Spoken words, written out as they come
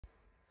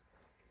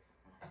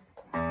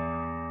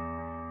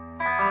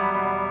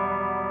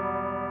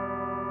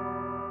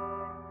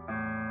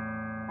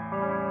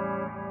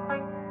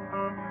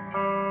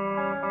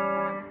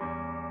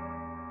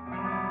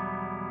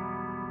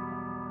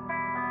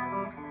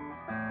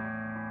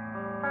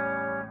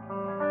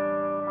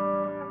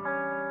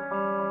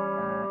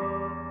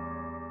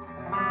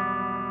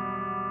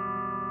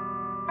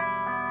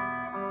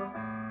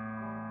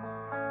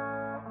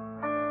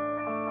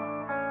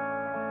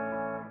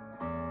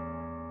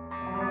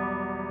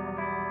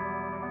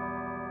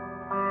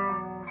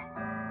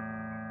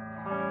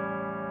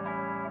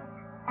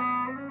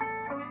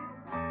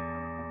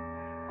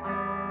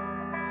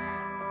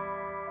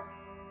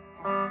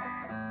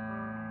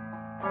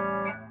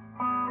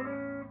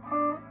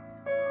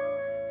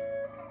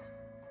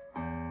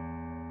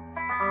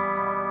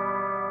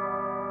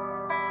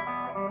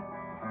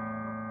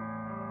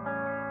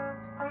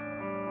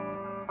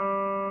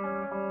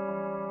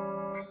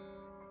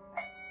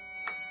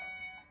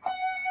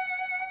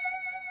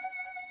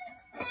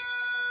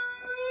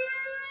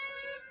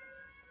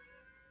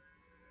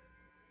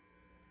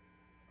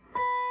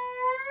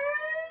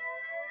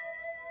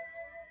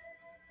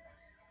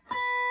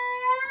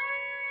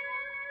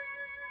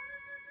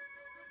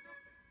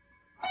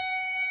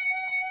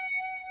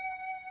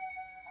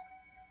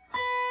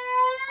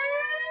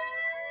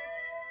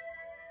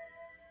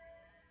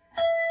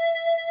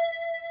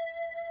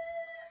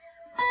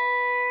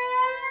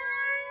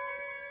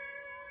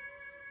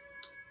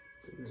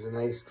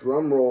nice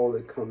drum roll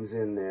that comes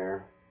in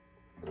there.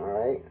 All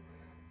right,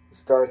 it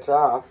starts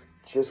off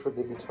just with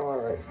the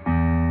guitar, right?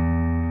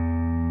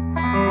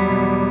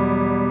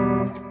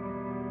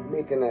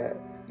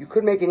 You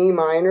could make an E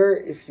minor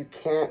if you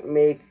can't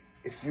make,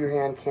 if your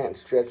hand can't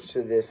stretch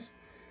to this,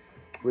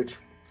 which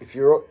if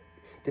you're,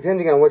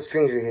 depending on what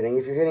strings you're hitting,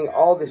 if you're hitting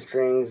all the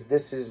strings,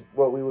 this is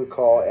what we would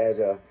call as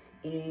a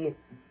E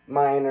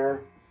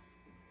minor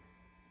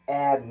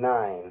add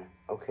 9,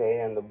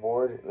 okay, on the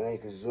board. And then you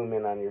can zoom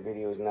in on your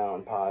videos now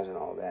and pause and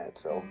all that,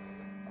 so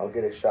I'll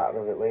get a shot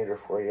of it later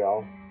for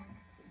y'all.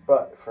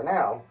 But for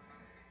now,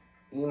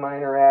 E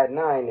minor add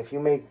 9, if you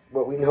make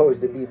what we know is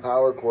the B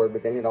power chord,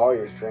 but then hit all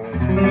your strings,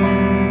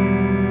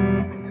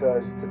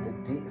 because to the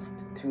D,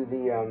 to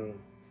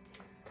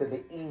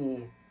the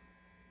E,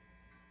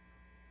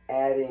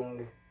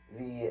 adding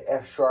the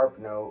F sharp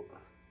note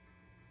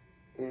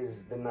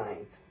is the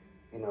 9th.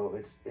 You know,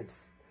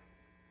 it's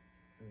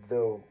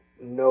the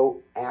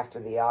note after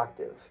the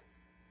octave.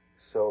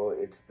 So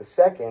it's the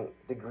 2nd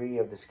degree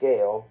of the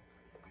scale,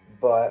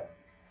 but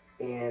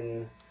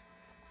in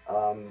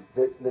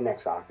the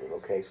next octave,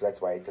 okay? So that's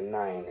why it's a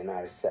 9 and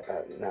not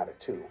a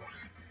 2,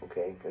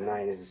 okay? The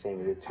 9 is the same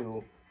as a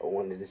 2, a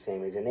 1 is the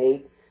same as an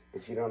 8.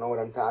 If you don't know what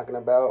I'm talking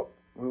about,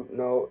 root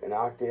note and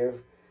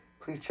octave,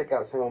 please check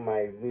out some of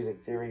my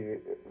music theory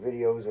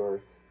videos,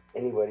 or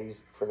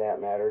anybody's for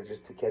that matter,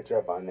 just to catch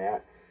up on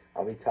that.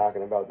 I'll be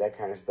talking about that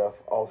kind of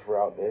stuff all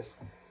throughout this.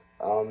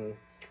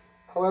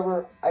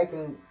 However, I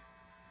can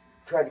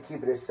try to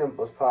keep it as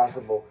simple as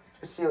possible,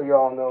 just so you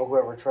all know,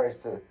 whoever tries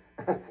to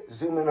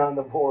zoom in on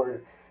the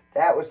board,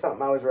 that was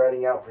something I was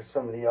writing out for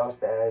somebody else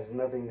that has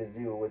nothing to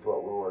do with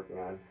what we're working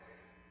on.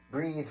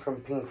 Breathe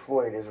from Pink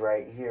Floyd is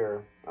right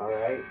here, all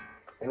right?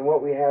 And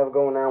what we have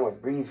going on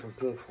with Breathe from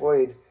Pink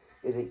Floyd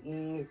is an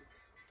E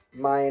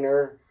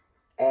minor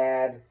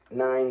add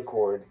 9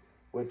 chord,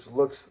 which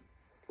looks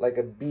like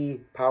a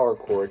B power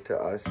chord to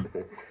us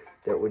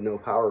that would know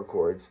power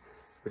chords,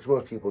 which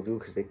most people do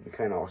because they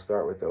kind of all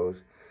start with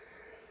those.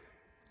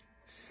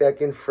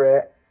 2nd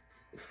fret,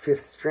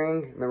 5th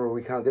string. Remember,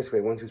 we count this way: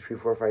 1, 2, 3,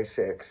 4, 5,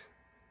 6,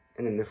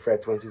 and then the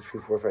frets 1, 2,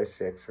 3, 4, 5,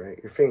 6. Right?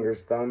 Your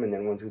fingers, thumb, and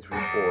then 1, 2, 3,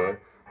 4.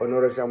 Oh,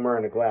 notice I'm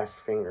wearing a glass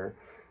finger,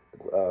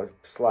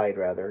 slide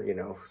rather, you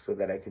know, so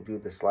that I could do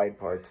the slide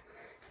parts.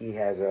 He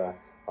has a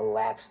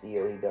lap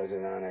steel he does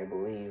it on, I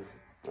believe.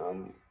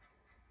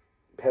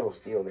 Pedal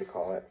steel they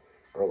call it,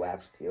 or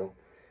lap steel.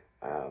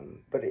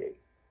 But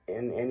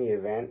in any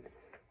event,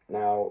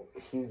 now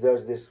he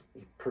does this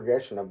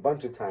progression a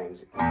bunch of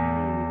times.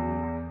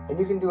 And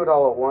you can do it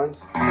all at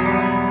once. 2,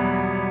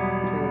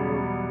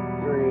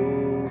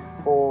 3,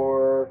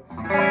 4,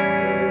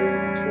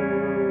 8,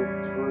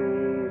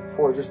 2, 3,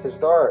 4, just to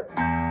start.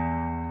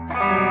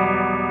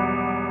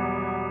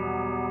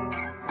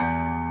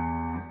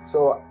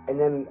 So, and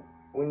then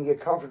when you get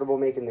comfortable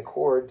making the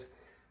chords,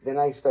 then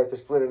I start to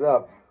split it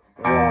up.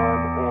 1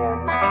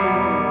 and 2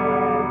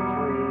 and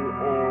 3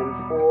 and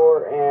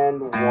 4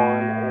 and 1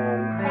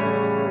 and 2.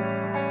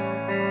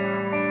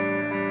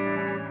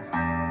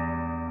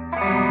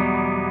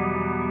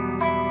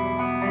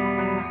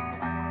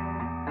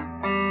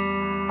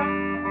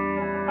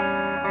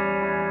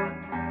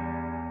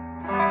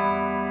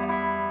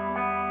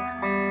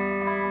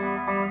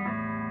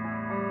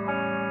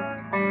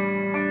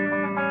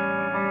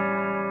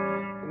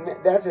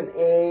 That's an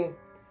A,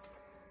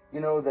 you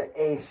know, the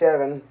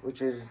A7,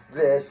 which is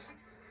this.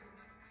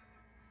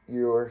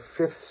 Your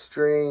 5th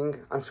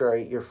string, I'm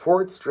sorry, your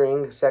 4th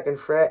string, 2nd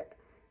fret,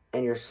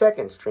 and your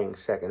 2nd string,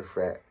 2nd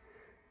fret.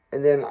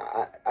 And then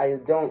I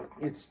don't,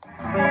 it's,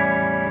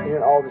 you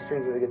hit all the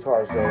strings of the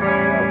guitar, so you don't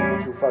have to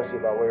be too fussy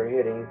about where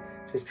you're hitting.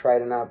 Just try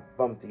to not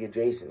bump the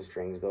adjacent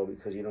strings, though,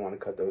 because you don't want to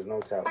cut those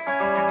notes out.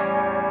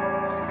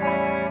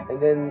 And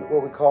then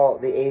what we call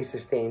the A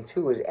sustain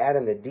 2 is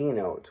adding the D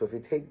note. So if you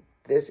take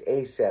this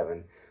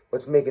A7,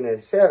 what's making it a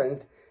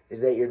 7th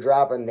is that you're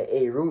dropping the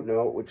A root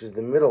note, which is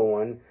the middle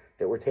one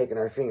that we're taking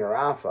our finger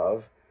off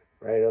of,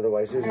 right?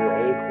 Otherwise, there's your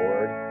A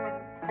chord.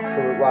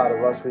 For a lot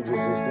of us, we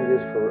just do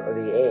this for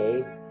the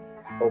A,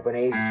 open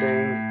A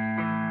string.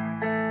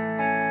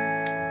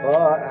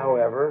 But,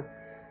 however,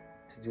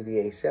 to do the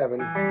A7,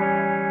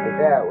 like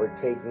that, we're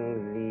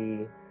taking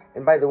the,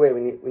 and by the way,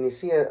 when you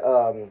see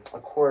a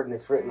chord and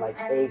it's written like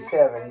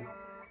A7,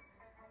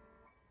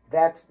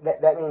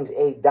 that means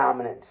A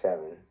dominant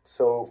 7.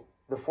 So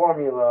the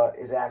formula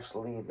is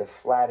actually the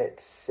flatted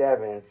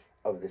 7th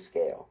of the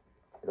scale.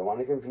 I don't want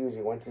to confuse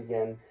you. Once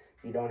again,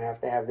 you don't have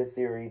to have the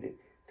theory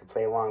to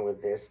play along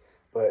with this,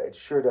 but it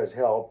sure does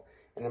help.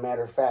 And a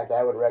matter of fact,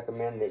 I would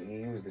recommend that you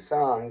use the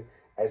song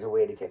as a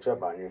way to catch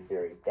up on your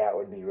theory. That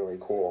would be really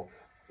cool.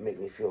 Make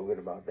me feel good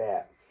about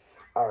that.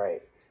 All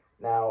right.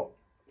 Now,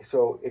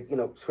 so,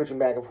 switching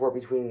back and forth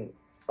between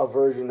a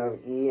version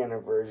of E and a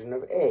version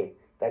of A.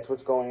 That's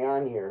what's going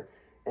on here.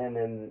 And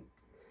then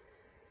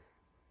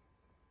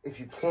if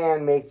you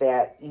can make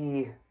that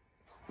E,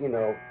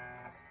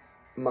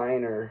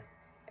 minor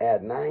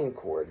add 9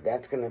 chord,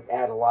 that's going to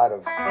add a lot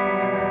of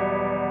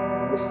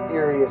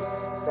mysterious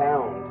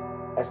sound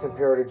as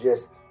compared to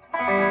just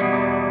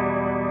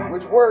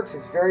which works.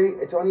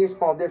 It's only a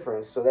small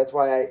difference, so that's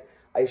why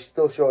I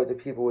still show it to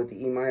people with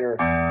the E minor.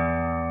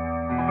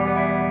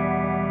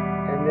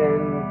 And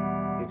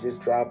then you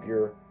just drop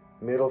your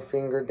middle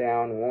finger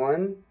down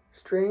one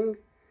string,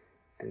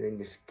 and then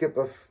you skip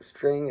a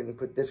string and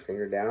put this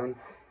finger down,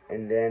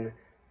 and then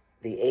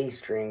the A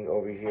string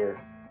over here.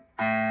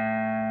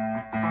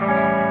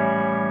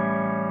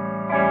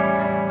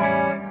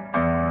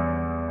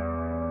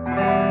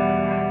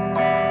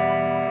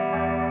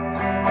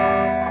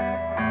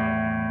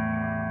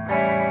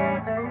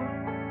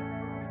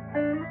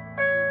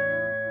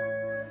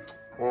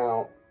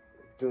 Now,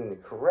 doing the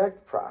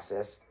correct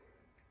process,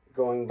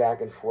 going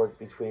back and forth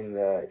between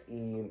the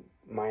E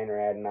minor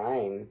add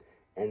 9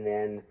 and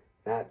then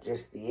not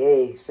just the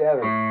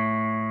A7,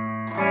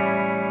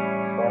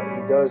 but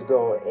he does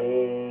go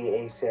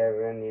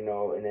A7, you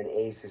know, and then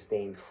A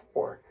sustained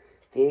 4.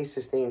 The A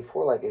sustained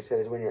 4, like I said,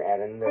 is when you're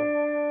adding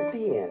the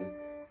D in.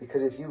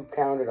 Because if you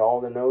counted all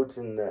the notes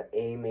in the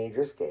A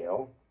major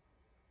scale,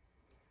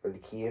 or the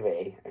key of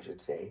A, I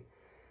should say,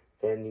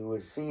 then you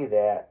would see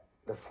that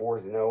the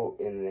 4th note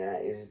in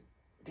that is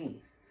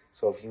D.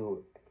 So if if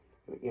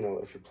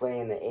you're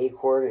playing the A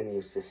chord and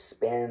you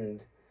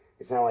suspend,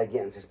 it's not like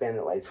getting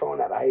suspended like throwing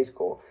out of high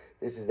school.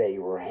 This is that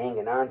you were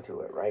hanging on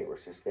to it, right? We're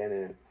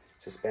suspending it.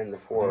 Suspend the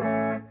 4.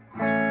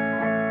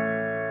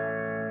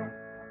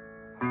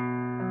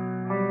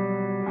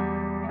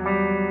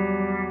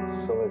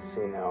 So let's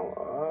see now.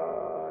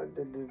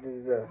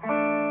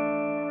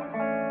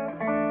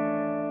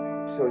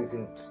 So you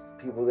can,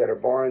 people that are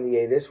barring the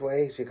A this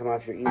way, so you come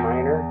off your E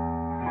minor.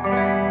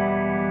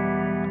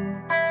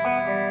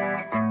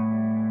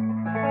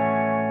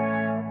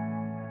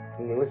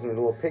 And you listen to a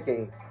little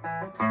picking.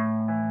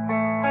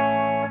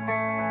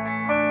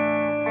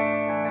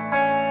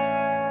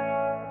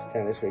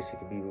 Stand this way so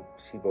you can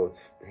see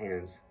both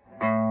hands.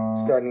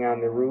 Starting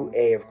on the root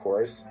A, of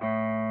course.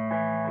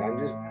 And I'm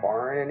just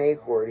barring an A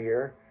chord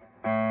here.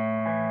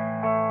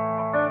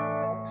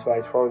 So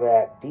I throw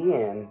that D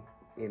in,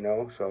 you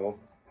know, so.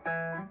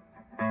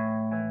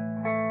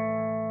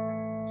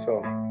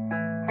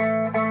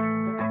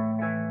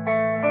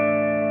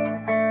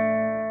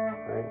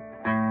 Right.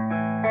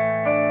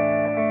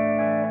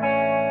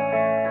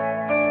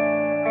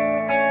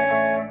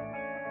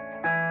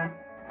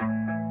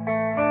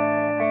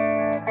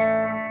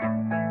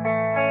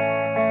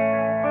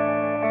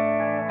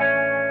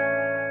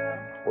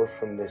 Or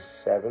from the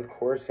 7th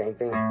chord, same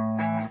thing.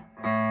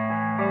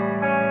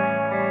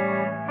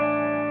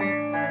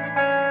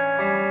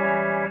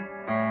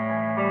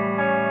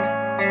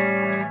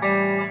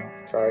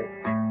 Sorry.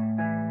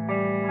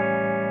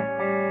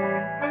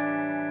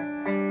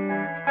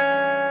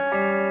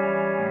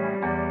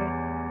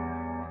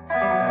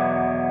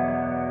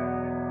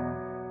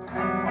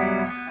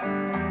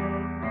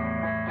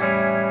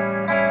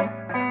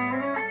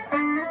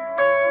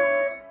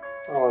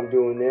 All I'm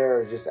doing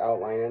there is just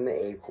outlining the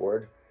A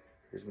chord.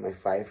 Here's my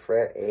 5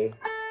 fret A.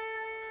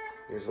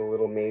 Here's a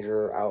little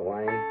major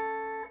outline.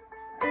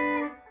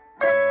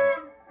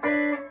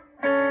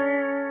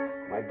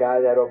 My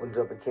God, that opens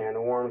up a can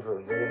of worms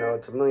with, you know,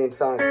 it's a million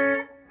songs.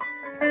 I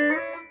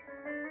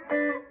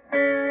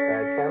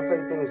can't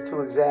play things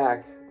too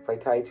exact. If I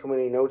tie too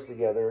many notes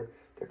together,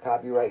 they're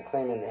copyright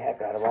claiming the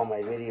heck out of all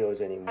my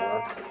videos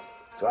anymore.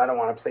 So I don't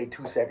want to play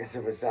 2 seconds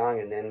of a song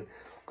and then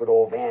good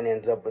old Van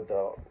ends up with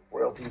the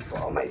royalties for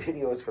all my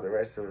videos for the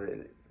rest of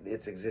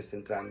its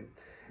existence on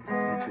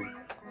YouTube.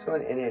 So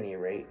at any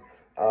rate,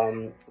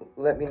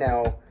 let me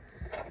now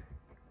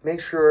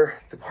make sure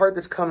the part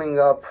that's coming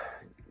up,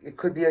 it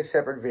could be a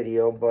separate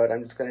video, but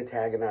I'm just going to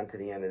tag it on to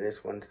the end of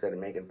this one instead of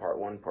making part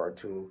 1, part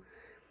 2.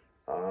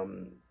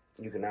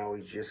 You can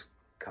always just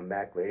come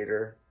back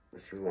later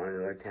if you want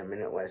another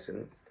 10-minute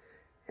lesson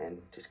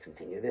and just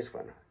continue this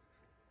one.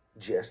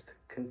 Just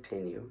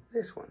continue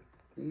this one.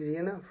 Easy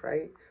enough,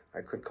 right?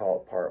 I could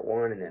call it part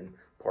 1 and then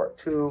part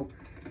 2.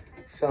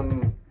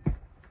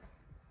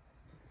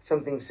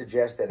 Something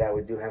suggests that I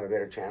would have a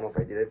better channel if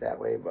I did it that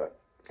way, but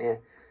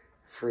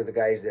for the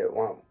guys that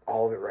want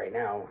all of it right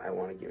now, I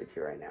want to give it to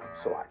you right now.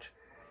 So watch.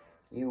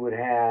 You would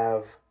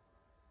have,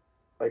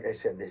 like I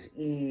said, this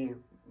E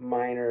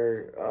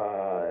minor,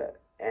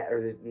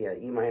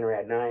 E minor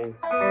add 9.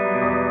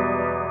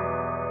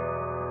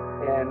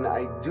 And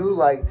I do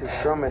like to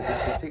strum it this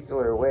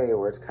particular way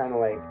where it's kind of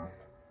like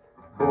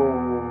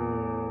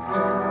boom,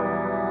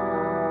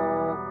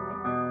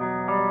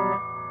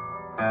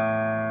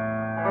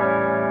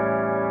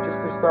 just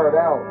to start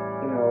out,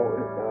 you know,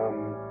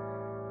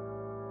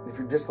 if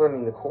you're just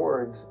learning the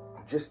chords,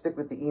 just stick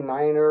with the E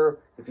minor.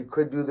 If you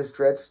could do the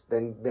stretch,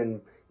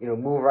 then you know,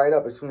 move right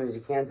up as soon as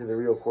you can to the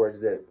real chords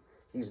that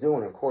he's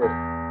doing, of course.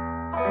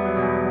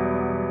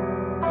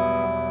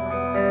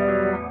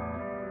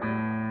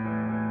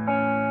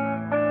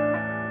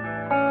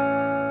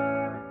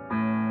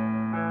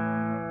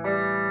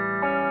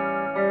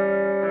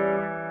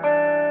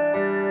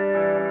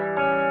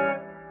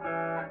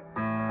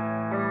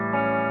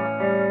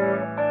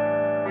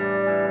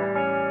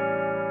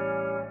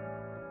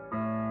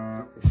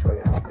 Show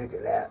you how big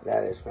of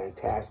that is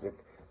fantastic.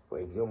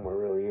 Wade Gilmore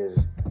really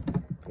is,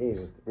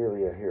 he's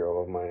really a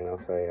hero of mine, I'll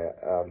tell you,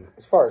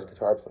 as far as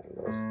guitar playing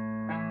goes.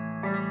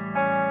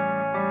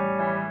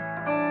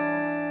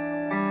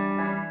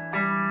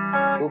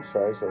 Oops,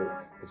 sorry, so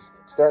it's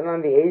starting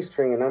on the A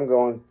string, and I'm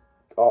going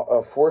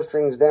 4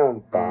 strings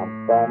down,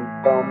 bum,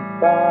 bum, bum,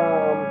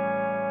 bum,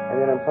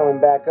 and then I'm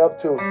coming back up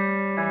to,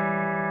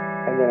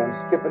 and then I'm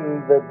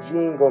skipping the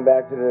G and going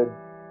back to the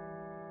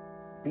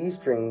B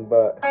string,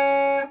 but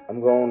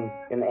I'm going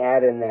and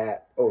adding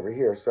that over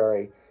here,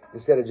 sorry.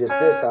 Instead of just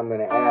this, I'm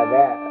going to add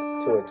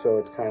that to it, so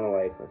it's kind of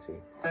like, let's see.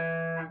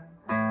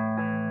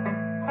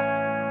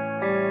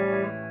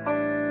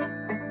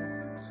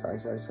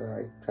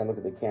 Sorry. Trying to look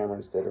at the camera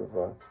instead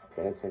of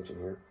paying attention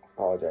here.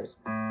 Apologize.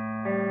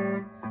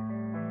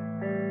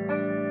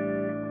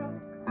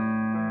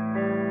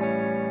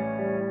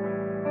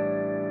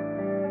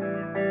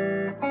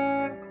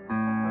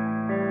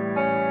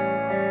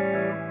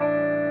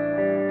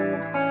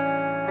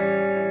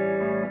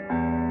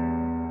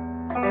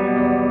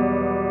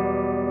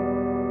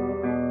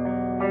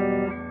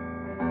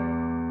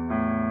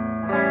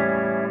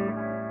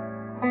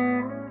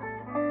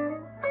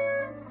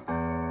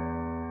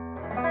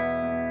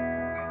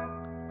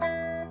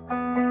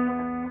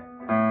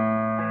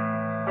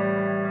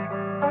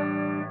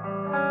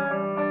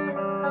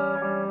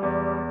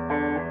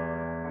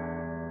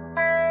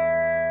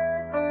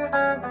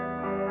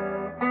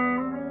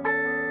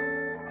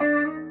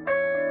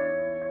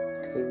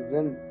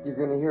 Then you're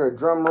going to hear a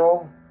drum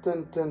roll,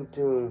 dun, dun,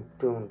 dun,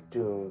 dun,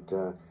 dun,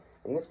 dun.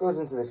 And this goes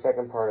into the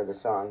second part of the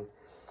song.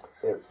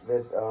 That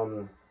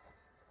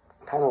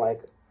kind of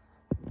like,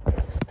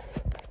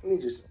 let me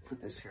just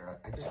put this here.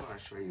 I just want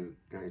to show you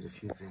guys a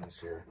few things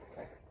here.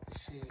 You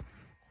see,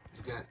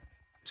 you got,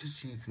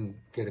 just so you can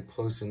get a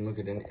close and look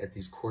at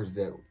these chords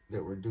that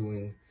we're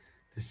doing.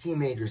 The C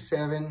major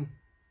 7,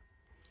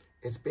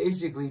 it's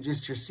basically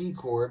just your C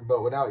chord,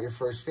 but without your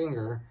first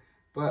finger.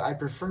 But I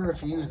prefer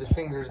if you use the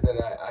fingers that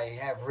I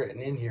have written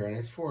in here, and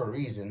it's for a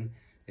reason.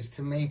 It's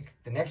to make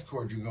the next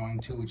chord you're going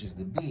to, which is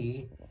the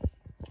B,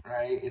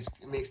 right? It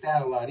makes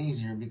that a lot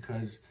easier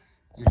because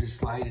you're just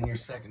sliding your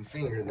second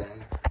finger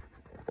then.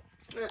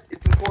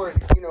 It's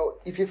important, you know,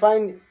 if you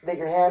find that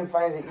your hand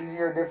finds it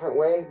easier a different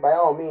way, by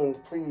all means,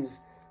 please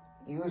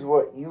use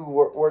what you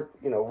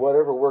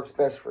whatever works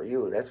best for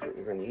you. That's what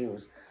you're going to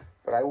use.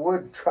 But I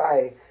would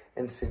try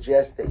and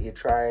suggest that you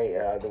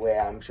try the way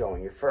I'm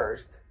showing you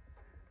first,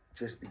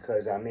 just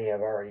because I may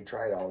have already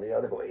tried all the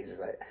other ways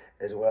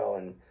as well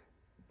and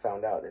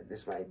found out that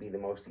this might be the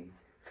most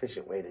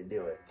efficient way to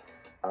do it.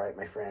 All right,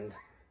 my friends.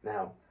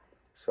 Now,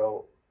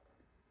 so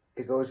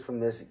it goes from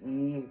this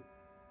E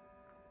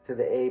to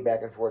the A,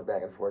 back and forth,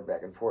 back and forth,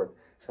 back and forth.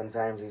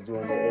 Sometimes he's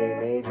doing the A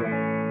major.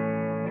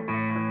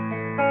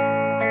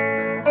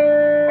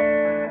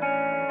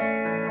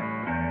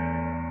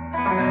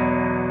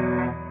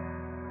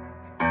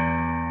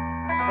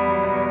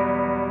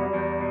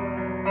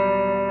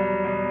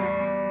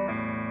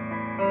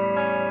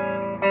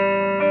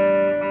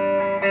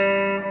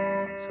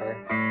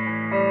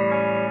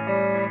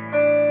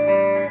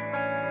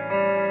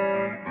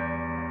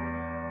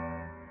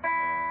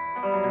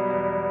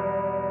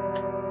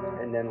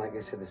 And then, like I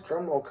said, this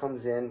drum roll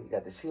comes in. You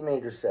got the C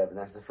major 7.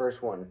 That's the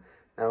first one.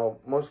 Now,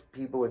 most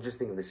people would just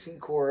think of the C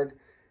chord.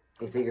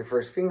 You take your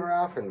first finger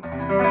off and C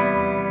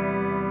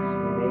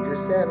major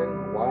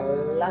 7.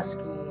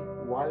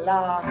 Walaski,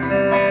 wala,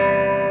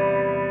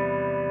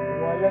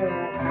 wallo,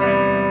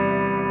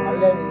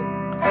 waletti.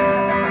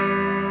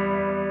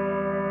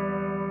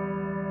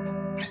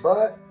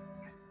 But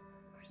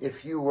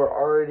if you were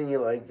already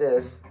like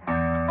this,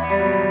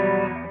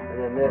 and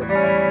then this,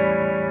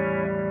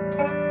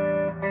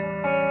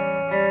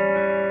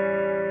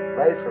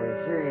 right from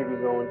here you'd be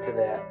going to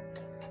that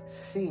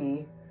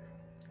C.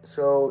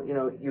 So, you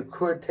know, you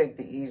could take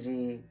the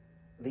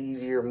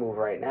easier move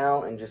right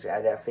now and just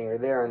add that finger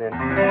there, and then,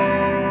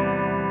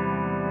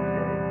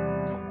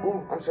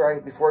 ooh, I'm sorry,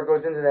 before it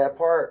goes into that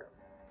part,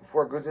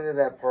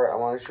 I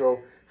want to show,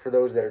 for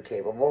those that are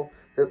capable,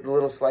 the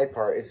little slide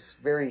part. It's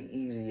very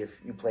easy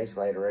if you play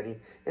slide already,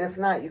 and if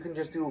not, you can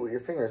just do it with your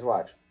fingers.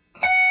 Watch.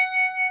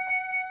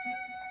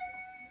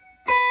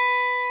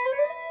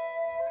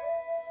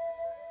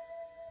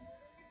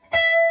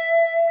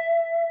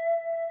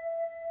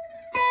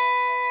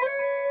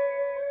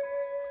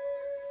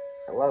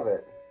 I love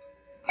it.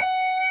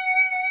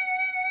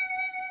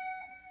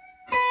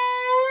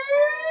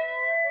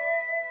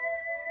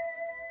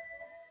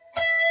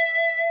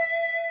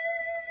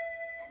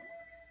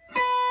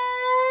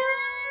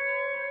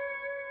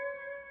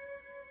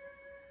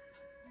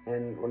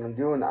 And when I'm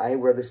doing, I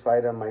wear the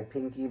slide on my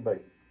pinky,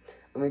 but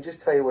let me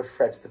just tell you what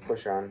frets to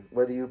push on.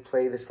 Whether you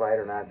play the slide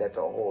or not, that's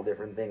a whole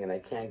different thing, and I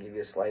can't give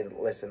you a slide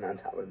lesson on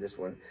top of this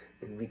one.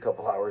 It can be a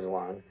couple hours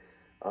long.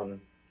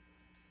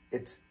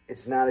 It's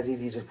not as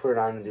easy to just put it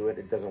on and do it.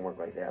 It doesn't work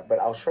like that. But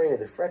I'll show you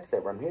the frets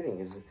that I'm hitting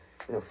is,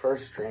 you know,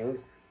 first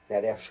string,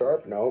 that F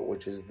sharp note,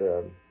 which is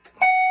the,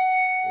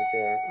 right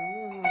there.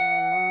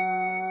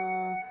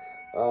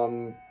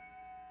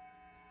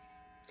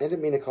 I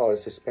didn't mean to call it a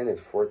suspended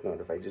fourth note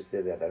if I just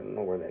did that. I don't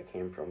know where that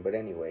came from. But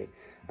anyway,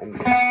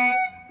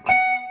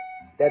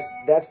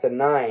 that's the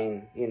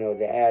 9, you know,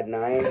 the add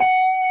 9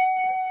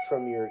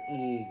 from your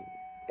E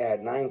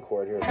add 9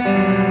 chord here.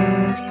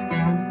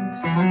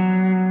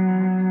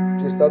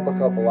 Just up a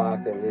couple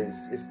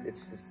octaves.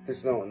 It's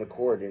this note in the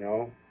chord, you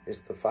know. It's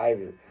the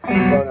 5.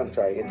 Well, I'm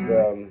sorry. It's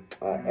the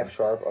F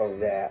sharp of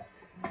that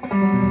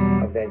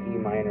E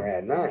minor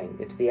add 9.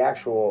 It's the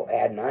actual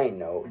add 9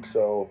 note.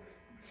 So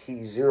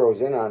he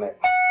zeroes in on it.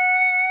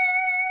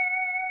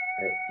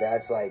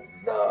 That's like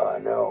the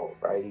note,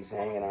 right? He's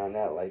hanging on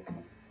that like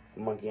a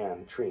monkey on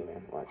a tree,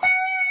 man. Watch.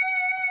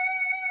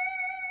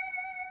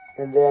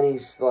 And then he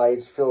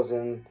slides, fills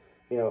in,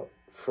 you know,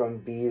 from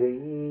B to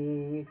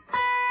E.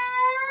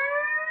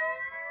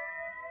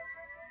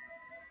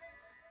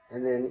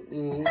 And then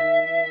E.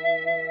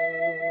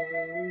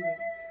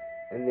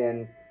 And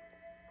then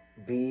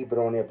B, but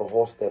only up a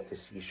whole step to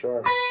C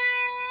sharp.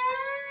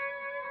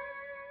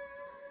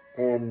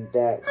 And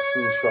that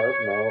C sharp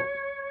note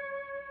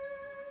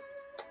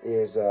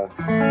is the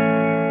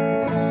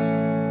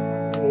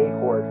A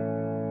chord.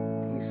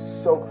 He's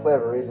so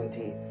clever, isn't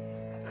he?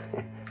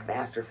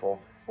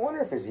 Masterful. I wonder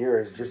if his ear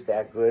is just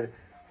that good,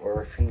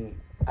 or if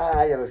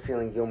I have a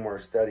feeling Gilmore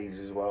studies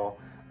as well.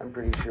 I'm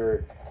pretty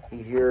sure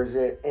he hears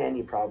it, and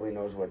he probably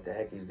knows what the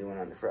heck he's doing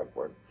on the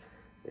fretboard.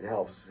 It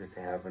helps to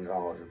have a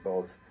knowledge of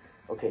both.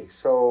 Okay,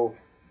 so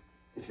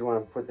if you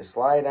want to put the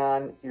slide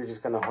on, you're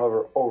just going to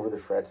hover over the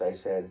frets, I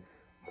said.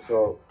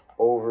 So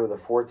over the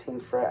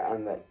 14th fret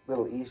on the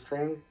little E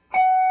string.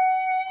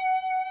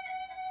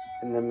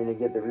 And I'm going to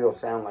get the real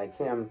sound like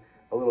him,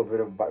 a little bit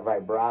of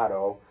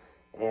vibrato.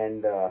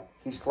 And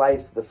he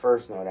slides to the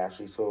first note,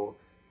 actually. So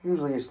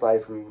usually you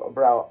slide from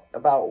about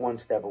 1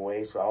 step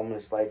away. So I'm going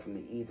to slide from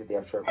the E to the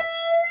F sharp.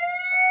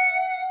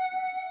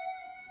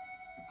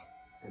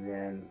 And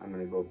then I'm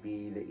going to go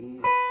B to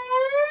E.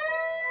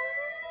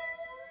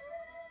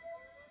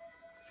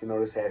 If you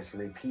notice, I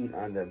actually repeat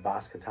on the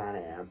Boss Katana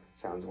amp. It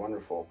sounds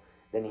wonderful.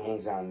 Then he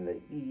hangs on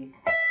the E.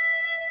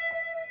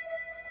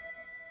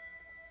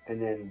 And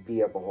then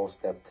B up a whole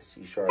step to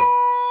C sharp.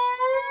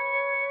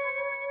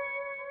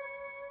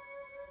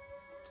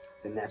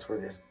 Then that's where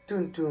this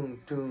doom, doom,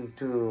 doom,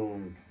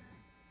 doom.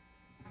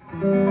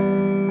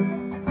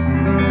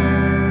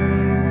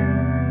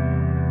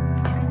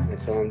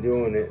 That's how I'm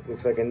doing it.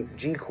 Looks like a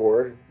G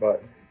chord,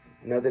 but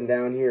nothing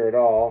down here at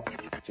all.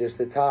 Just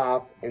the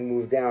top and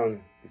move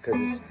down because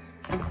it's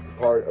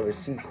part of a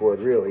C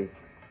chord, really.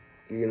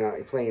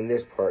 You're playing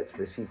this part to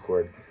the C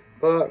chord.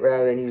 But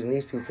rather than using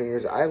these 2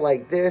 fingers, I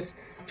like this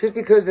just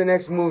because the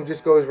next move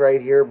just goes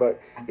right here.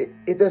 But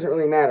it doesn't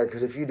really matter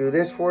because if you do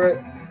this for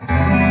it...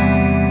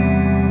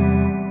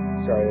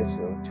 Sorry, that's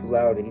too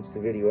loud. It eats the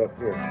video up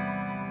here.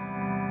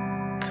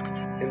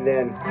 And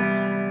then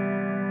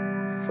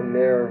from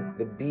there,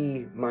 the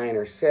B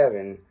minor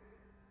 7,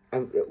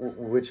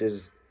 which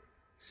is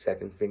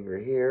 2nd finger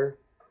here.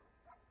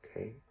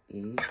 Okay,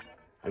 E.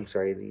 I'm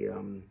sorry, the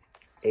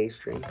A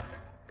string.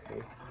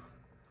 Okay.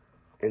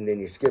 And then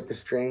you skip a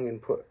string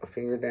and put a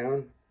finger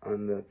down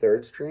on the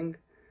 3rd string.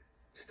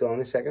 Still on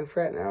the 2nd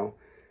fret now.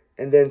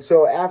 And then,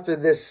 so after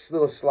this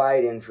little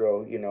slide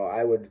intro, you know,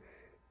 I would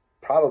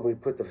probably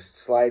put the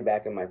slide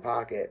back in my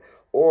pocket,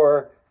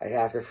 or I'd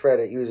have to fret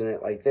it using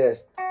it like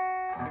this.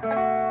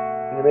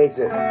 And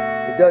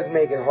it does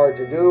make it hard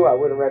to do. I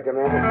wouldn't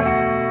recommend it.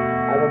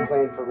 I've been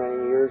playing for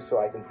many years, so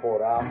I can pull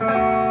it off.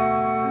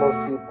 Most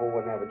people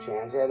wouldn't have a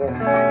chance at it.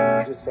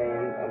 I'm just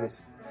saying,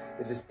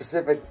 it's a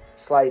specific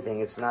slide thing.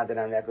 It's not that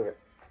I'm that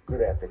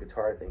good at the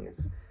guitar thing.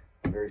 It's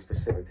very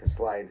specific to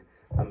slide.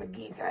 I'm a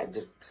geek. I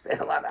just spend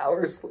a lot of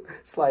hours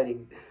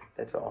sliding.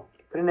 That's all.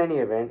 But in any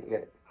event, you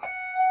got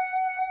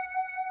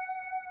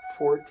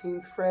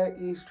 14th fret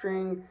E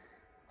string,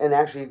 and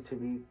actually to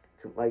be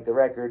like the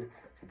record,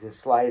 you can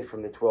slide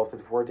from the 12th to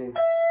the 14th,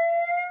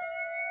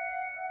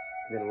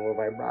 and then a little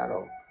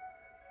vibrato.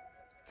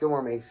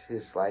 Gilmore makes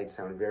his slide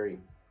sound very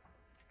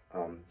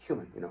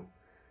human, you know.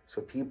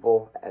 So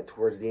people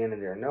towards the end of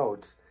their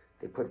notes,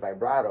 they put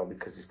vibrato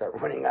because they start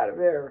running out of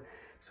air.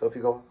 So if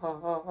you go ha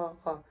ha ha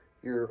ha,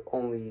 you're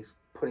only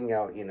putting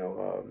out, you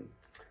know,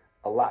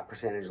 a lot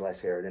percentage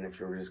less air than if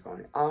you were just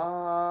going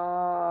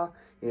ah.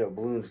 You know,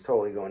 balloons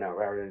totally going out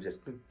rather than just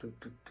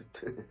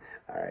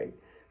all right.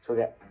 So we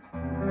got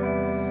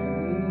C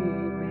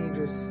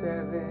major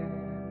 7,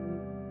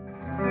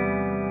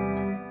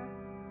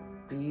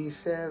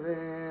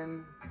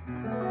 B7.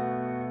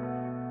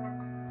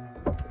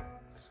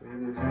 So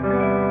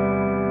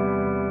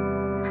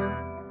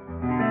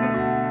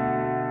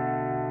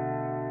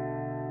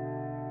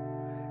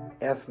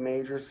F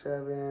major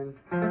 7.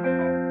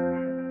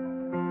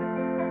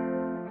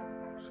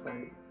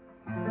 Sorry.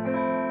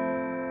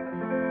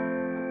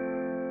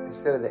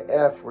 Instead of the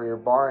F where you're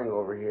barring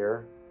over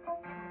here,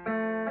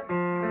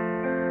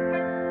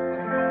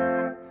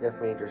 F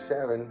major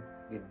 7,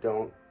 you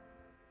don't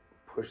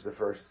push the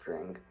 1st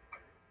string.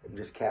 I'm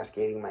just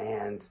cascading my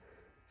hands.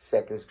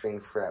 2nd string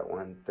fret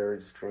 1,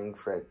 3rd string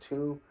fret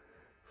 2,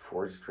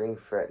 4th string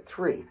fret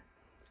 3.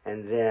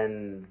 and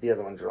then the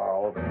other ones are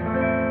all open.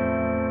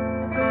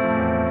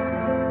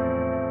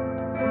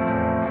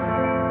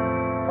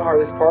 The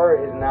hardest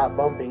part is not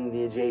bumping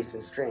the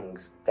adjacent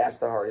strings. That's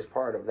the hardest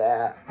part of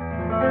that.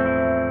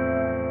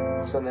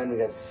 So then we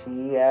got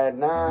C add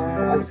 9,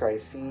 I'm sorry,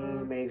 C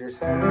major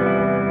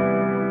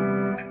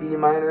 7, B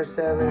minor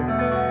 7,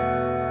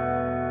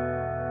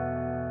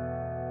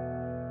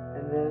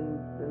 and then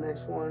the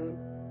next one,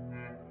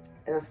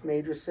 F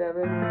major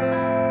 7,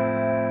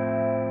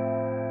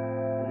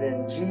 and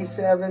then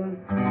G7,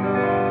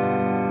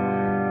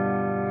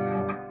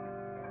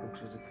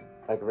 which is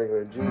like a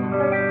regular G,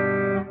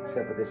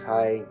 except with this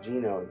high G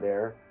note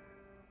there,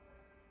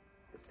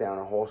 it's down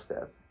a whole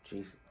step,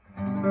 G.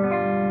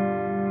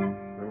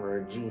 Remember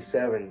a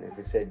G7, if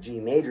it said G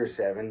major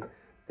 7,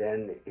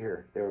 then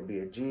here, there would be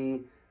a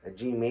G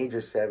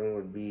major 7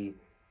 would be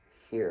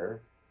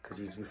here, because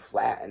you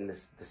flatten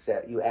the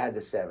set, you add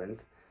the 7th,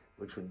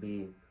 which would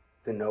be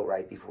the note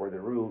right before the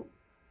root,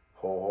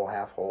 whole,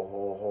 half,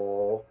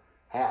 whole,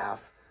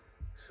 half.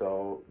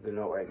 So the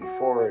note right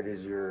before it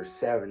is your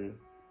 7,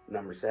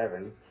 number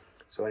 7.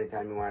 So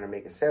anytime you want to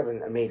make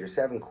a major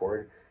 7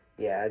 chord,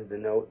 you add the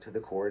note to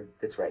the chord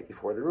that's right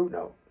before the root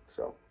note.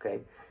 So,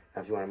 okay.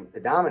 Now if you want the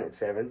dominant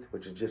 7th,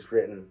 which is just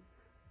written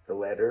the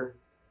letter,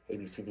 A,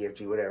 B, C, D, F,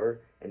 G,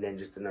 whatever, and then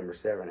just the number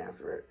 7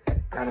 after it.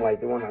 Kind of like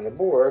the one on the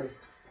board,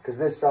 because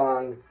this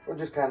song, we're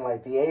just kind of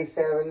like the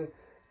A7,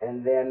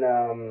 and then,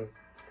 down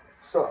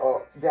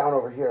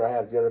over here I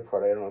have the other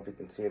part. I don't know if you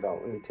can see it.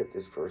 Let me tip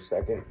this for a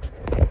second,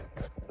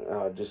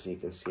 just so you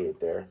can see it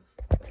there.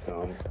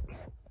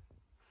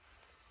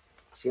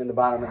 See on the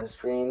bottom of the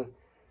screen,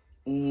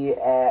 E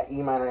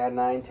minor add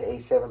 9 to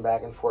A7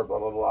 back and forth, blah,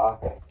 blah, blah.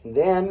 And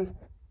then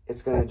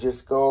it's going to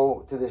just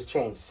go to this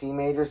change. C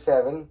major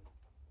 7,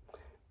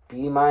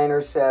 B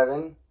minor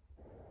 7,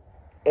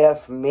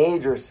 F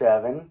major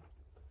 7,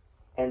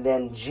 and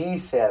then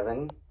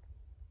G7,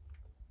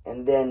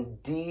 and then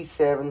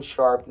D7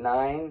 sharp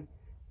 9,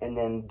 and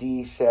then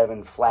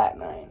D7 flat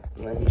 9.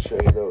 Let me show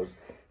you those.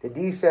 The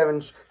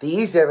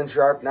E7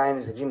 sharp 9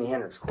 is the Jimi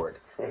Hendrix chord.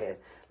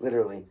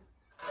 Literally.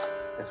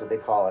 That's what they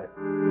call it.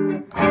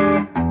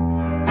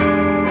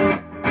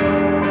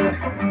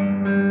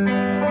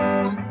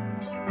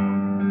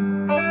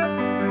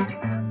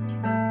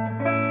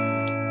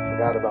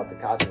 Forgot about the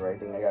copyright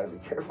thing. I gotta be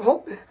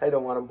careful. I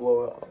don't want to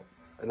blow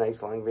a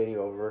nice long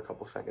video over a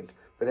couple seconds.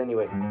 But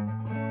anyway,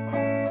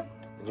 the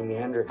Jimi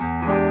Hendrix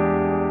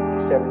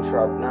E7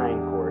 sharp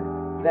 9 chord.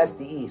 That's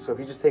the E. So if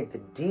you just take the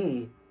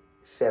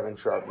D7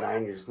 sharp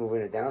 9, you're just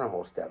moving it down a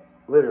whole step.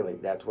 Literally,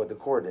 that's what the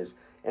chord is.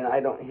 And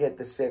I don't hit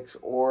the 6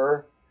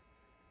 or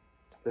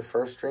the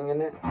first string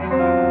in it.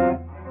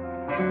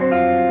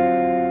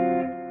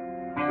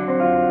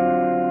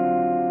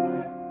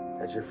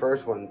 That's your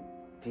first one,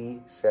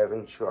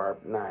 D7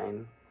 sharp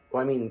 9.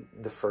 Well, I mean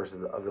the first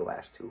of the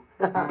last two.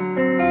 And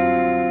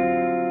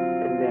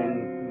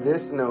then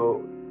this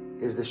note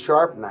is the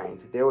sharp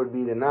 9th. There would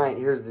be the 9.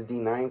 Here's the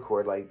D9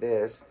 chord like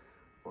this,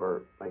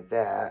 or like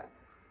that,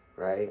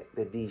 right?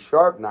 The D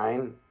sharp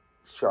 9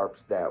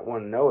 sharps that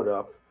one note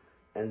up.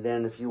 And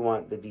then if you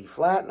want the D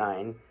flat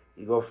 9,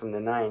 you go from the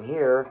 9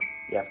 here,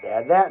 you have to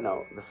add that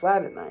note, the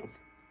flat at 9th.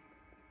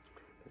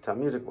 That's how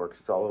music works.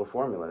 It's all little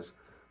formulas.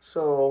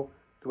 So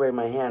the way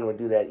my hand would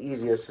do that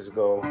easiest is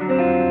go,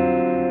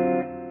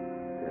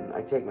 and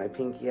I take my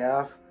pinky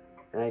off,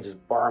 and I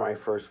just bar my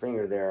first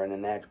finger there, and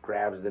then that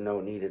grabs the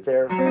note needed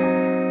there. It's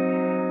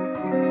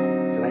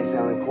a nice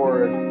sounding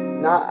chord.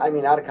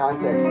 Out of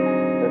context,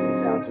 it doesn't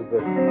sound too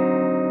good.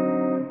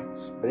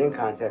 But in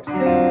context,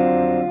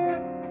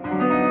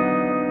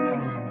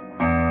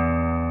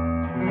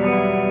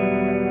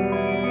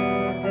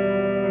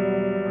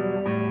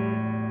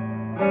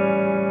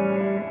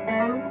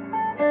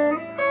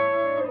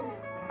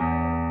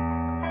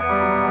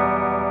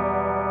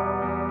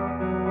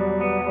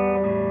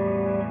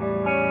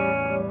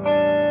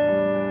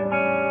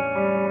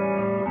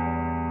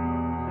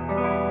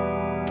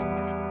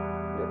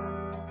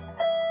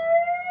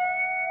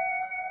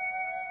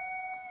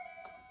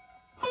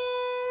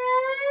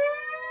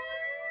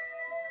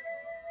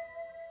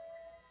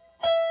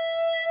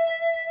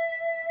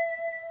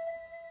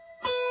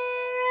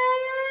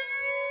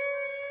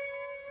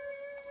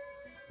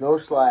 no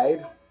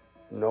slide,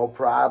 no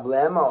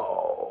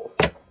problemo.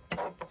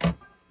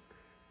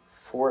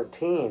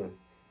 14,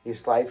 you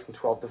slide from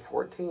 12 to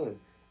 14,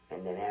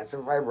 and then add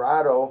some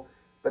vibrato,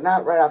 but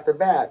not right off the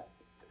bat.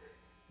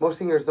 Most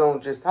singers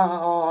don't just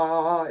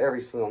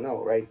every single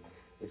note, right?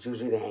 It's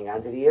usually to hang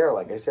on to the air,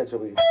 like I said. So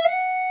we,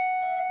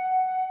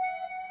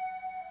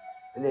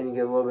 and then you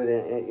get a little bit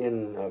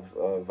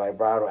of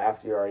vibrato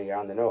after you're already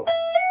on the note,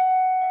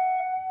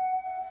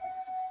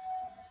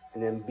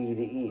 and then B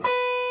to E.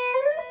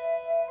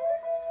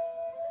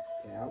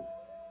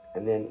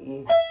 And then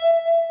E,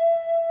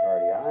 you're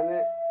already on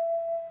it,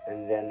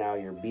 and then now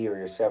your B or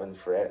your 7th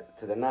fret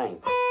to the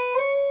 9th.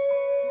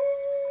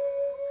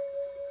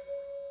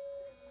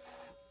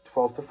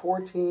 12 to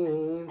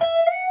 14,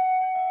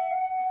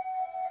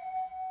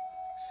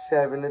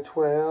 7 to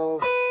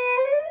 12,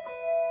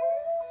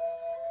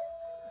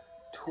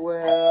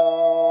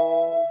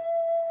 12,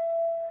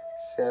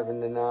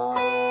 7 to 9,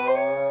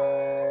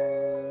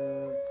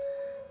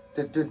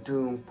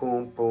 doom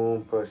boom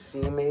boom, but C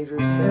major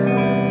 7,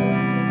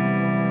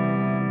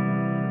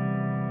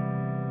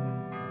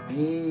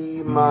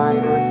 B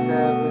minor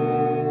 7,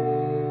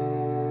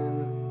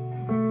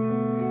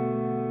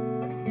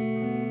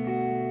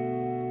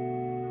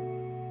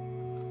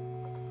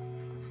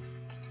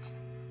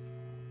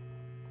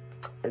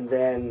 and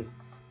then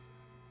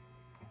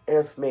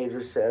F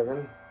major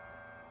 7,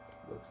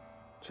 looks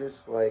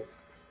just like,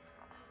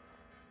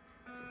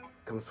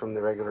 comes from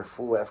the regular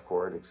full F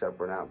chord, except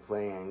we're not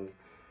playing.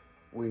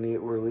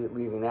 We're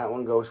leaving that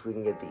one go so we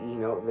can get the E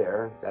note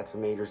there. That's a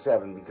major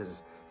 7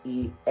 because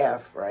E,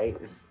 F, right?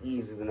 E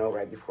is the note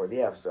right before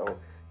the F. So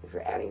if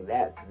you're adding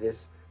that to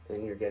this,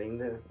 then you're getting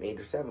the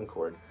major 7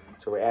 chord.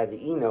 So we add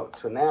the E note.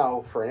 So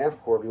now for an F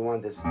chord, we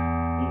want this E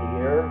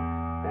here,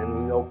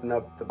 and we open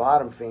up the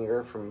bottom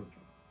finger from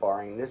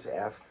barring this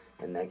F,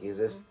 and that gives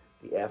us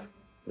the F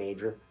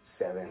major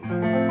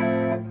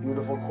 7.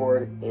 Beautiful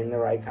chord in the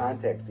right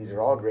context. These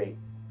are all great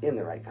in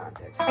the right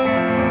context. Right?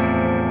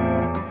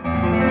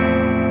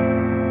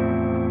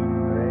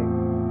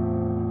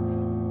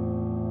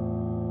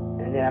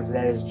 And then after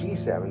that is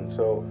G7.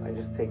 So I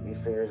just take these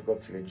fingers, go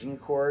up to your G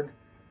chord,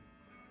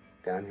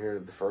 down here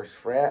to the first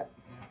fret.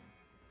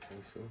 Let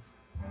me see.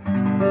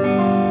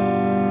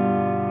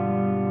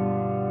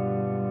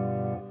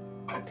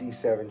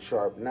 D7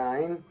 sharp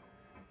 9.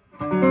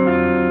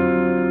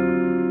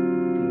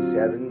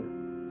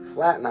 D7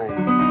 flat 9.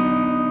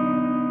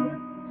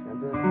 Let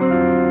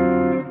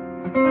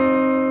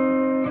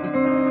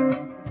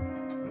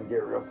me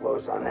get real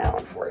close on that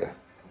one for you.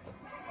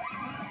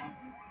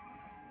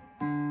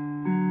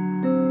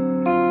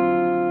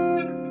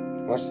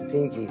 Watch the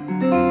pinky.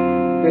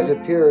 It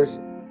disappears,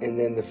 and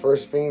then the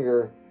first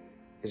finger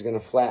is going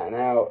to flatten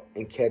out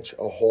and catch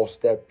a whole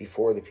step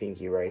before the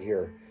pinky right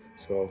here.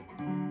 So,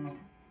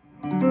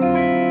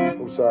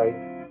 I'm sorry.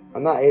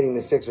 I'm not hitting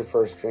the 6th or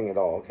 1st string at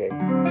all, okay?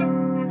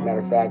 Matter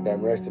of fact,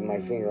 I'm resting my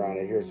finger on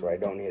it here so I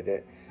don't hit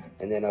it.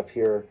 And then up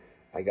here,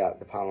 I got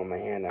the palm of my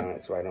hand on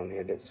it so I don't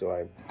hit it. So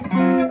I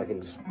can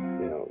just,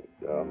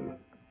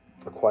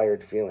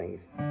 acquired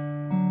feeling.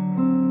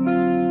 And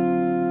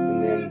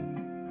then,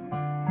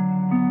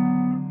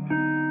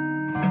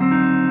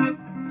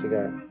 so I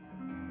got,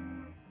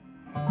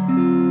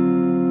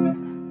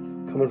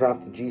 coming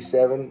off the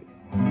G7,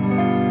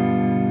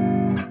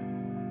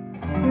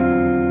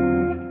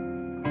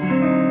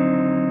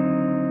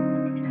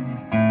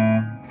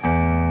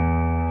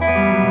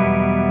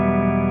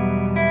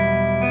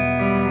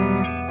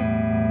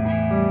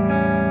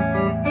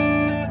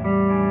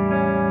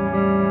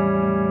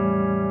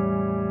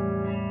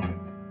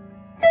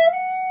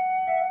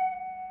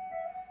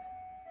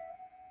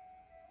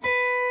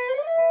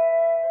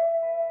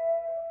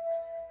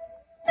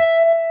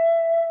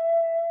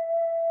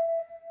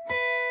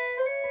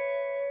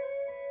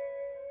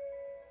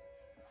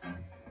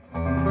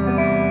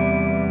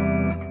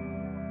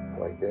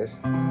 this.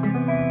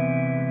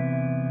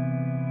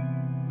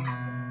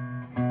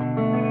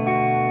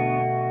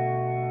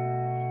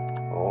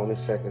 All on the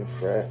 2nd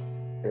fret.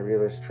 Every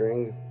other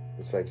string,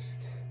 it's like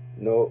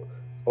no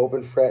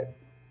open fret,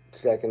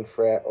 2nd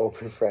fret,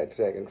 open fret,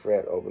 2nd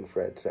fret, open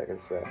fret, 2nd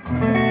fret.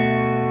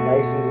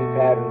 Nice easy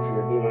pattern for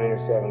your B minor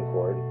 7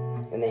 chord.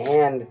 And the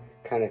hand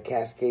kind of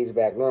cascades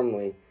back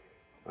normally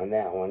on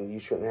that one. You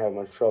shouldn't have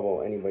much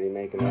trouble anybody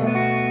making that.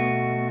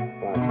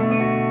 Watch.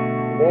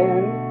 And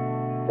then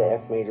the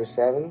F major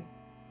 7.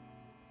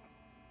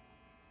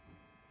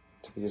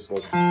 So you just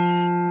look. You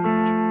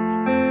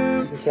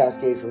can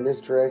cascade from this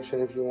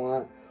direction if you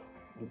want.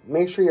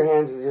 Make sure your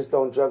hands just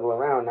don't juggle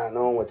around, not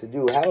knowing what to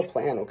do. Have a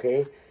plan,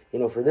 okay?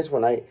 For this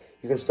one,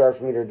 you can start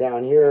from either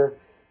down here.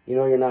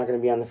 You're not going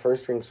to be on the 1st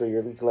string, so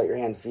you can let your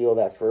hand feel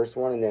that first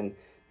one, and then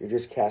you're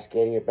just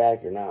cascading it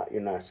back. You're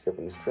not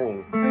skipping the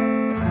string.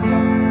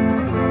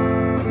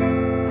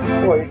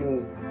 Or you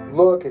can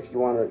look if you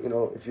want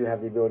to, if you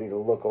have the ability to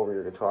look over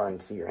your guitar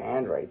and see your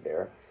hand right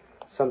there.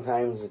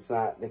 Sometimes it's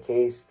not the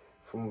case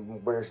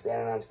from where you're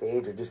standing on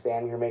stage or just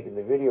standing here making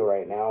the video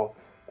right now.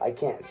 I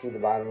can't see the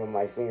bottom of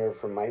my finger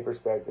from my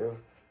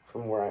perspective,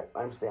 from where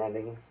I'm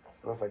standing. I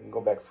don't know if I can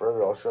go back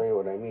further, I'll show you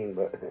what I mean,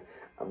 but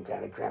I'm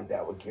kind of cramped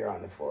out with gear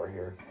on the floor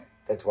here.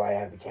 That's why I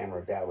have the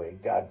camera that way.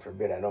 God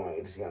forbid I don't want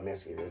you to see how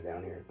messy it is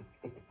down here.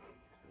 I'm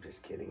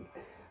just kidding.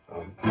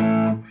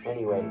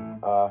 Anyway,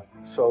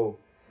 so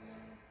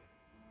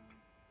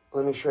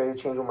let me show you the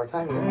change one more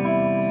time here.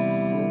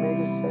 C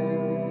major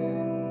 7,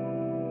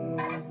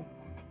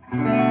 B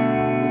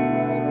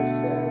minor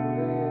 7,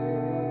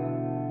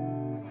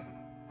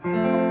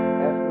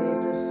 F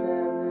major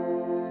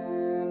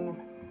 7,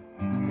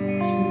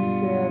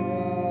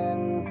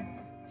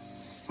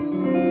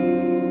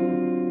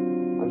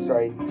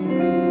 G7, D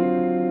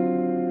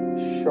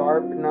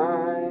sharp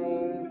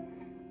 9,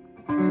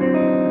 D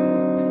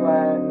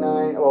flat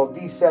 9, well,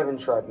 D7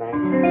 sharp 9,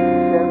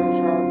 D7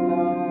 sharp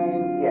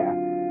 9, yeah,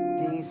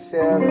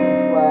 D7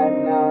 flat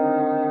 9,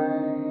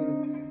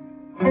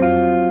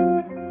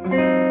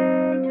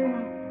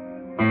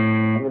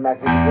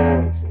 the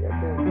beginning. So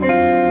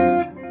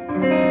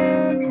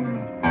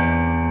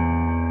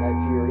back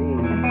to your E.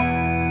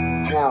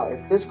 Now,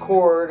 if this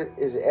chord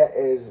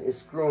is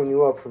screwing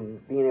you up from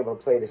being able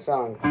to play the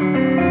song,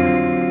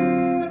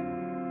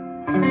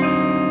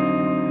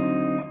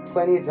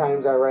 plenty of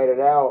times I write it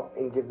out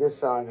and give this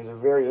song as a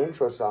very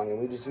intro song, and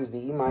we just use the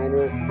E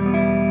minor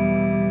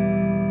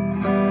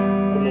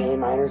and the A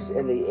minor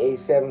and the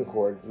A7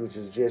 chord, which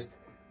is just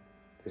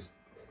this.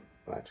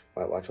 Watch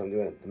what I'm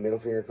doing. The middle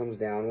finger comes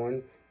down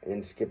one, and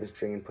then skip a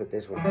string and put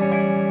this one.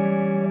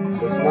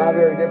 So it's not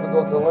very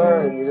difficult to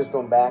learn, and you're just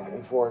going back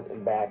and forth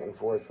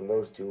from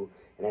those two,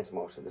 and that's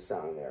most of the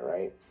song there,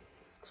 right?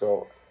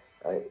 So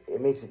it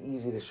makes it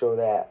easy to show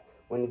that.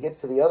 When it gets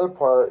to the other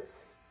part,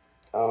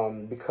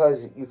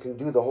 because you can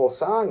do the whole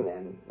song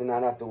then, and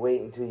not have to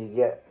wait until you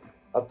get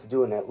up to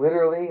doing that.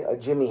 Literally a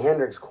Jimi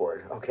Hendrix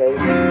chord, okay?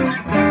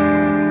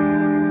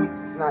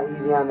 It's not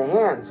easy on the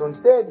hand. So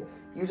instead,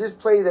 you just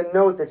play the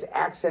note that's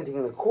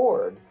accenting the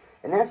chord,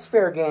 and that's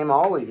fair game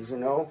always, you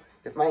know?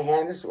 If my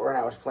hand is sore and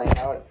I was playing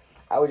out,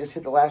 I would just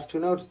hit the last two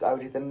notes. I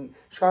would hit the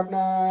sharp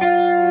 9,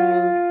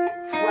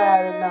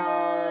 flat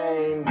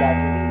 9, back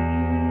to the E.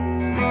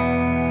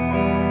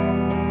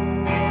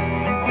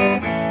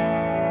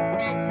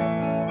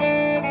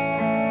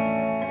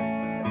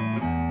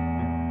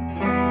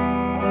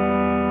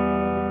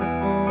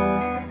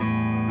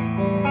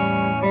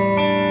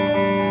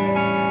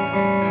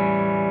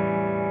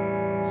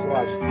 So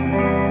watch.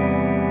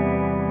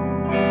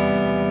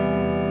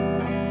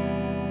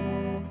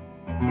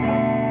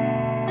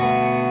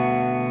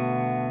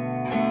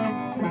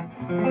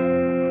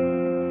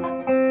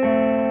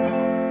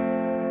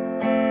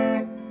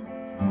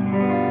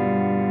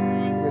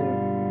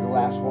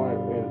 Last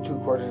one, two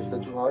chords is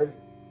too hard.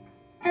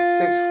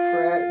 6th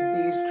fret B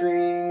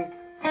string,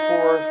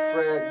 4th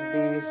fret B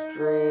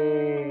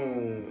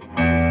string.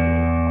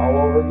 All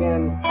over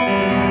again.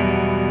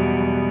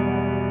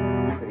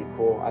 Pretty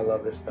cool. I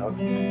love this stuff.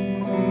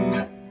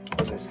 And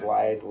the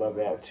slide, love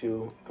that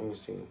too. Let me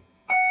see.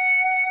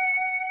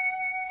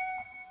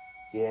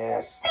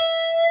 Yes.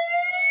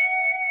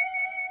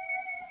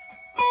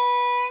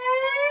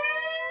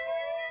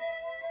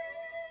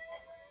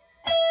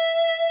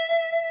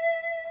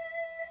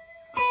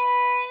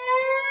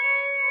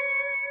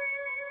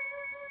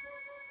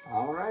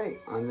 All right,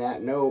 on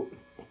that note,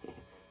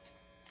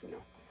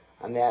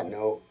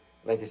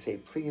 like I say,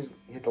 please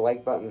hit the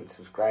like button,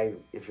 subscribe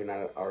if you're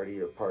not already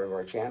a part of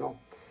our channel.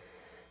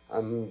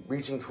 I'm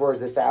reaching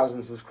towards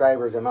 1,000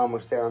 subscribers. I'm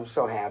almost there. I'm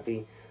so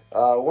happy.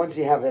 Once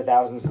you have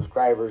 1,000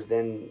 subscribers,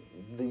 then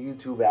the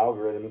YouTube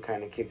algorithm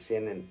kind of kicks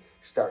in and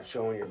starts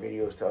showing your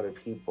videos to other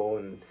people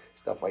and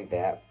stuff like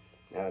that.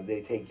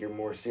 They take you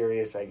more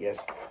serious, I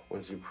guess,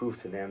 once you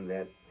prove to them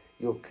that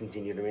you'll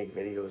continue to make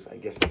videos. I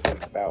guess that's what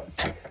it's about.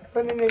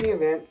 But in any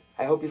event,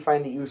 I hope you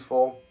find it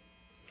useful.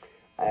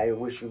 I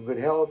wish you good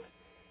health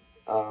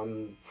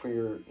for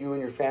you and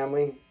your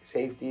family,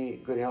 safety,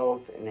 good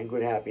health, and then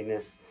good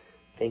happiness.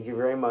 Thank you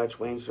very much.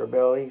 Wayne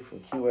Sorbelli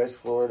from Key West,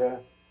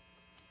 Florida,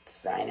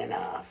 signing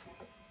off.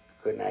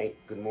 Good night,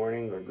 good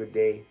morning, or good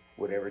day,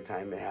 whatever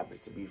time it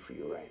happens to be for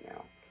you right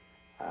now.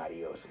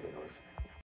 Adios, amigos.